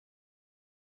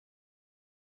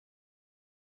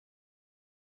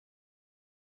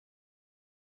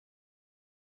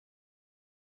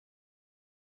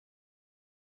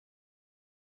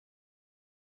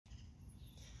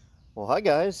Well, hi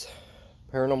guys,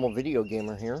 Paranormal Video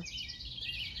Gamer here,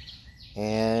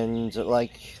 and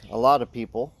like a lot of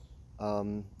people,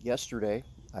 yesterday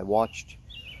I watched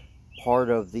part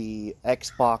of the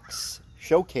Xbox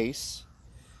showcase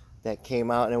that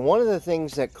came out, and one of the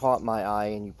things that caught my eye,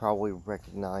 and you probably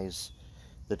recognize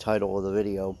the title of the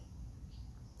video,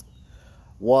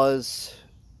 was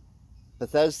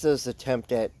Bethesda's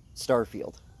attempt at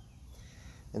Starfield.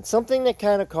 And something that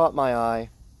kind of caught my eye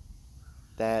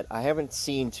that I haven't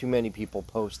seen too many people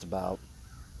post about,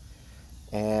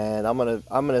 and I'm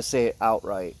gonna say it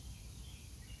outright.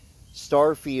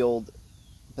 Starfield,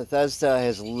 Bethesda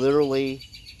has literally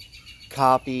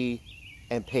copy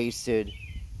and pasted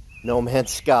No Man's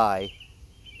Sky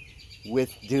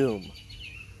with Doom.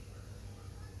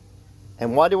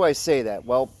 And why do I say that?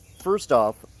 Well, first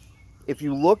off, if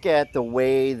you look at the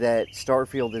way that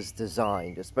Starfield is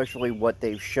designed, especially what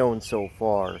they've shown so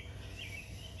far,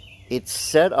 it's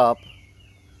set up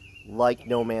like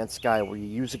No Man's Sky, where you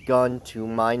use a gun to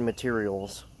mine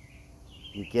materials.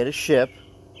 You get a ship,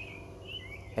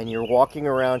 and you're walking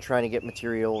around trying to get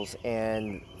materials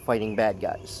and fighting bad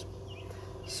guys.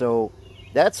 So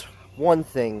that's one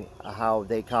thing how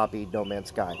they copied No Man's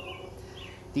Sky.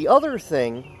 The other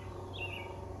thing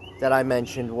that I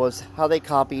mentioned was how they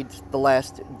copied the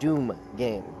last Doom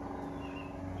game,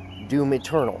 Doom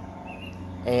Eternal.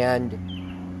 And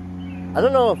I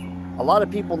don't know if a lot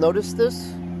of people noticed this,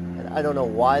 and I don't know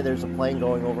why there's a plane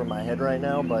going over my head right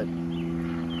now, but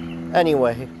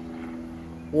anyway,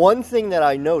 one thing that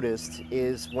I noticed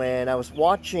is when I was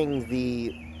watching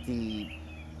the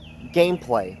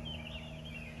gameplay,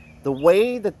 the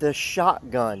way that the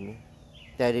shotgun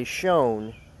that is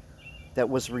shown that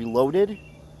was reloaded,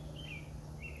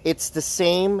 it's the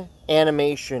same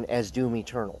animation as Doom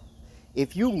Eternal.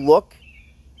 If you look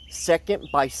second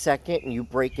by second and you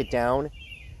break it down,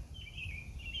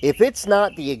 if it's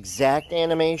not the exact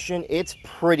animation, it's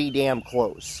pretty damn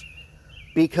close,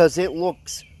 because it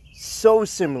looks so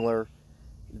similar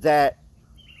that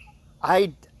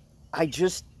I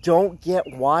just don't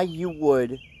get why you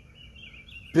would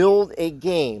build a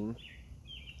game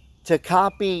to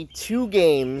copy two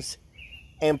games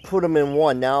and put them in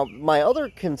one. Now, my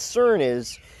other concern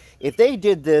is, if they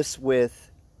did this with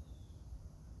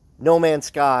No Man's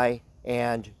Sky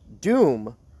and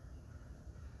Doom,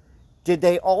 did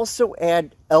they also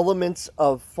add elements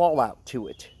of Fallout to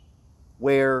it,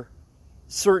 where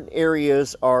certain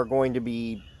areas are going to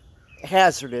be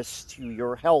hazardous to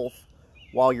your health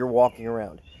while you're walking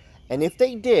around? And if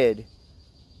they did,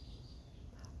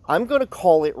 I'm going to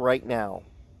call it right now.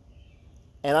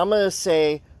 And I'm going to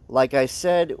say, like I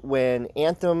said when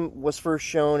Anthem was first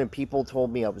shown and people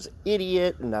told me I was an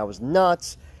idiot and I was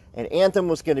nuts, and Anthem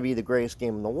was going to be the greatest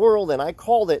game in the world, and I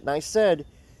called it and I said,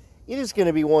 it is going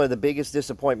to be one of the biggest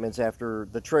disappointments after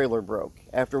the trailer broke.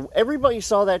 After everybody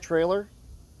saw that trailer,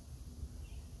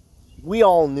 we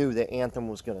all knew that Anthem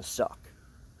was going to suck.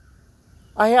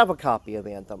 I have a copy of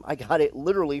Anthem. I got it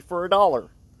literally for $1.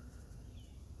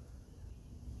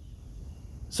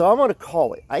 So I'm going to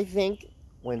call it. I think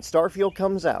when Starfield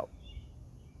comes out,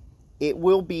 it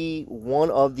will be one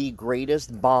of the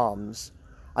greatest bombs.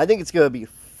 I think it's going to be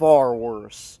far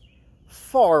worse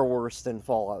than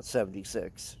Fallout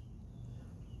 76.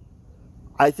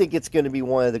 I think it's going to be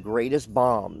one of the greatest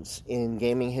bombs in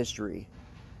gaming history.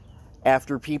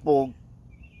 After people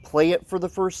play it for the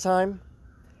first time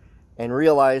and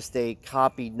realize they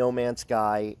copied No Man's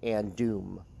Sky and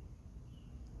Doom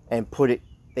and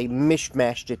they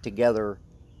mishmashed it together,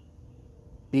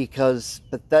 because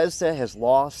Bethesda has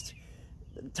lost,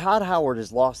 Todd Howard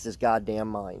has lost his goddamn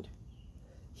mind.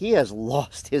 He has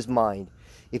lost his mind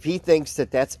if he thinks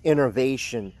that that's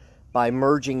innovation by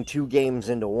merging two games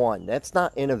into one. That's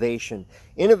not innovation.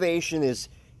 Innovation is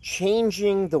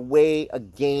changing the way a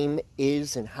game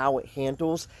is and how it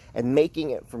handles and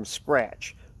making it from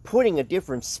scratch, putting a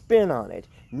different spin on it,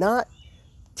 not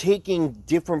taking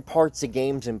different parts of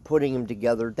games and putting them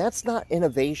together. That's not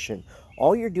innovation.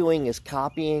 All you're doing is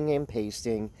copying and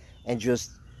pasting and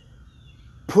just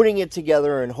putting it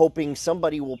together and hoping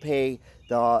somebody will pay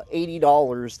the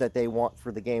 $80 that they want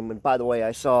for the game. And by the way,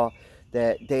 I saw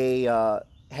that they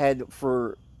had,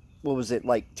 for, what was it,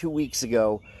 like 2 weeks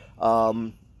ago,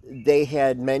 they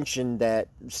had mentioned that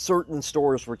certain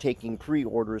stores were taking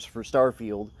pre-orders for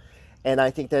Starfield. And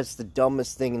I think that's the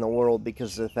dumbest thing in the world,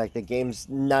 because of the fact that the game's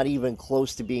not even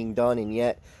close to being done, and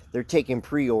yet they're taking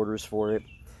pre-orders for it.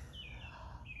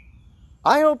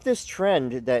 I hope this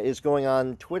trend that is going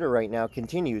on Twitter right now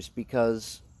continues,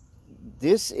 because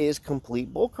this is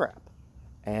complete bullcrap.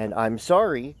 And I'm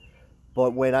sorry,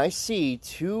 but when I see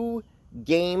two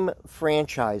game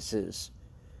franchises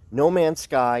No Man's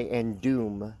Sky and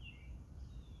Doom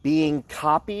being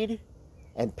copied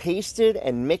and pasted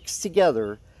and mixed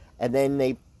together, and then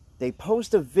they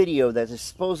post a video that is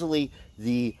supposedly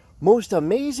the most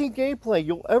amazing gameplay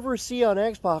you'll ever see on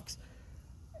Xbox,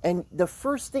 and the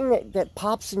first thing that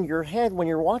pops in your head when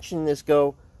you're watching this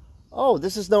go, oh,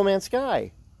 this is No Man's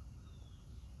Sky.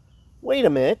 Wait a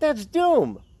minute, that's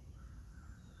Doom.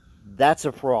 That's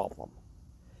a problem.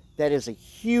 That is a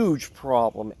huge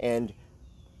problem, and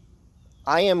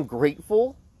I am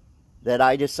grateful that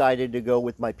I decided to go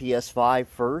with my PS5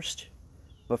 first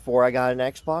before I got an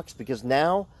Xbox, because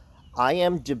now I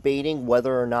am debating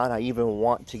whether or not I even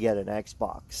want to get an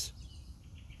Xbox.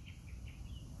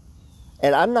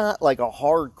 And I'm not like a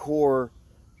hardcore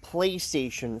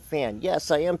PlayStation fan.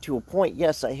 Yes, I am to a point.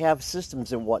 Yes, I have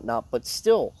systems and whatnot, but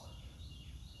still,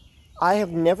 I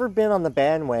have never been on the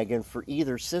bandwagon for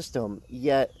either system,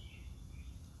 yet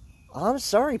I'm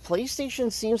sorry,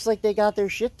 PlayStation seems like they got their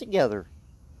shit together.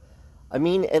 I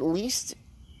mean, at least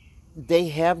they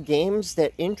have games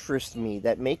that interest me,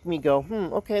 that make me go,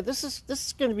 okay, this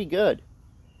is going to be good.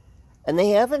 And they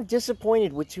haven't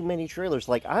disappointed with too many trailers.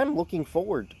 Like, I'm looking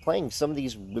forward to playing some of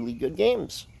these really good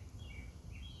games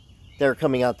that are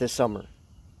coming out this summer.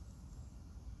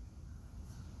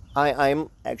 I'm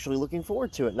actually looking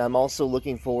forward to it. And I'm also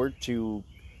looking forward to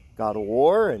God of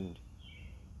War, and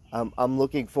I'm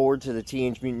looking forward to the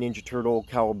Teenage Mutant Ninja Turtle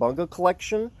Cowabunga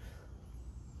collection.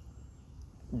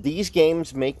 These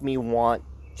games make me want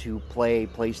to play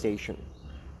PlayStation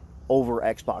over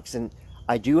Xbox. And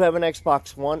I do have an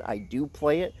Xbox One. I do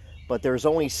play it. But there's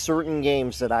only certain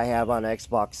games that I have on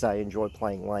Xbox I enjoy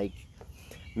playing, like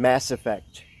Mass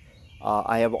Effect.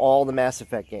 I have all the Mass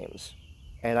Effect games.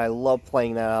 And I love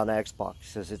playing that on Xbox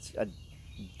because it's a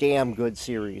damn good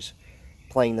series.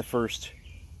 Playing the first,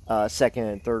 second,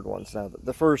 and third ones. Now,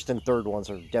 the first and third ones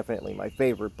are definitely my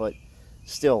favorite, but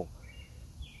still,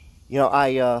 you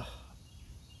know,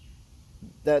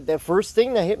 the first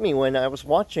thing that hit me when I was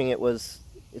watching it was,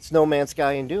 it's No Man's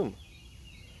Sky and Doom.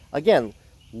 Again,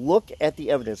 look at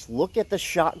the evidence. Look at the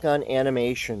shotgun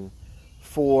animation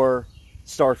for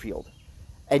Starfield.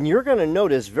 And you're going to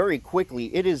notice very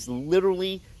quickly, it is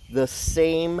literally the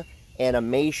same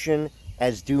animation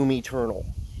as Doom Eternal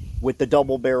with the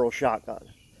double barrel shotgun.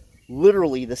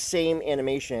 Literally the same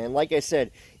animation. And like I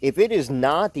said, if it is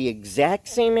not the exact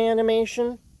same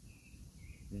animation,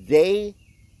 they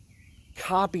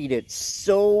copied it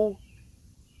so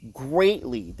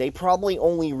greatly. They probably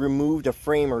only removed a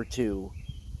frame or two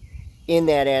in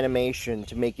that animation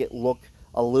to make it look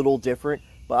a little different.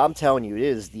 But I'm telling you, it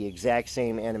is the exact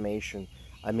same animation.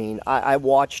 I mean, I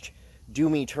watched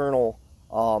Doom Eternal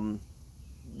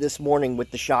this morning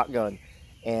with the shotgun,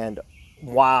 and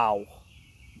wow.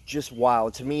 Just wow.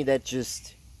 To me, that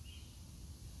just...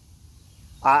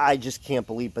 I just can't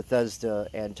believe Bethesda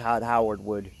and Todd Howard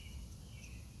would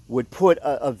put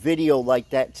a video like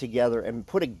that together and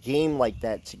put a game like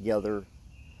that together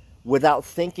without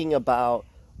thinking about,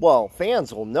 well,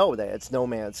 fans will know that it's No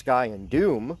Man's Sky and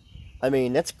Doom. I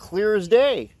mean, that's clear as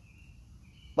day.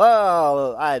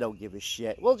 Well, I don't give a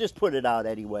shit. We'll just put it out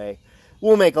anyway.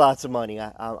 We'll make lots of money,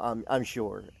 I'm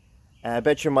sure. And I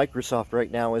bet you Microsoft right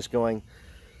now is going,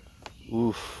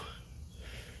 oof.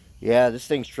 Yeah, this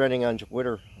thing's trending on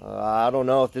Twitter. I don't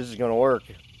know if this is going to work.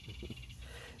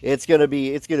 It's gonna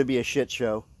be a shit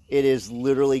show. It is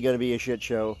literally going to be a shit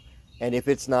show. And if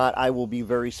it's not, I will be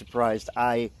very surprised.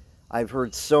 I've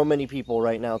heard so many people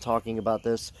right now talking about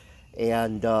this,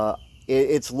 and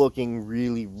it's looking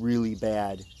really, really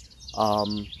bad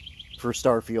for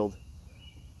Starfield.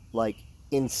 Like,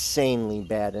 insanely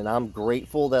bad. And I'm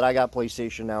grateful that I got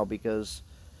PlayStation now, because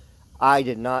I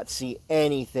did not see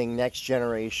anything next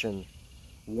generation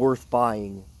worth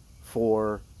buying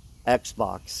for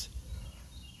Xbox.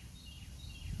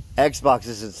 Xbox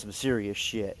is in some serious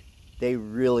shit. They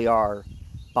really are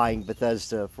buying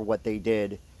Bethesda for what they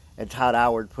did. And Todd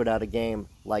Howard put out a game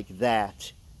like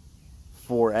that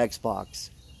for Xbox.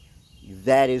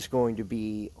 That is going to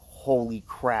be holy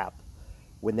crap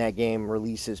when that game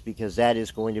releases, because that is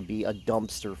going to be a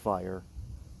dumpster fire.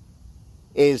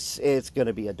 It's going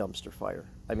to be a dumpster fire.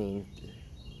 I mean,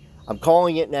 I'm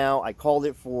calling it now. I called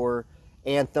it for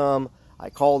Anthem. I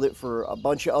called it for a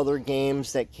bunch of other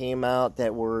games that came out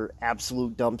that were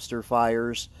absolute dumpster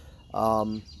fires.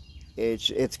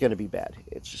 It's going to be bad.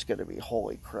 It's just going to be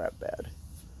holy crap bad.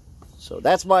 So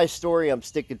that's my story. I'm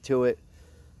sticking to it.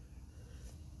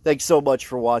 Thanks so much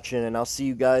for watching, and I'll see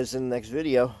you guys in the next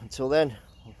video. Until then,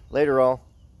 later all.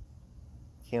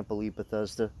 Can't believe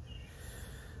Bethesda.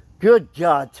 Good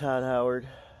God, Todd Howard.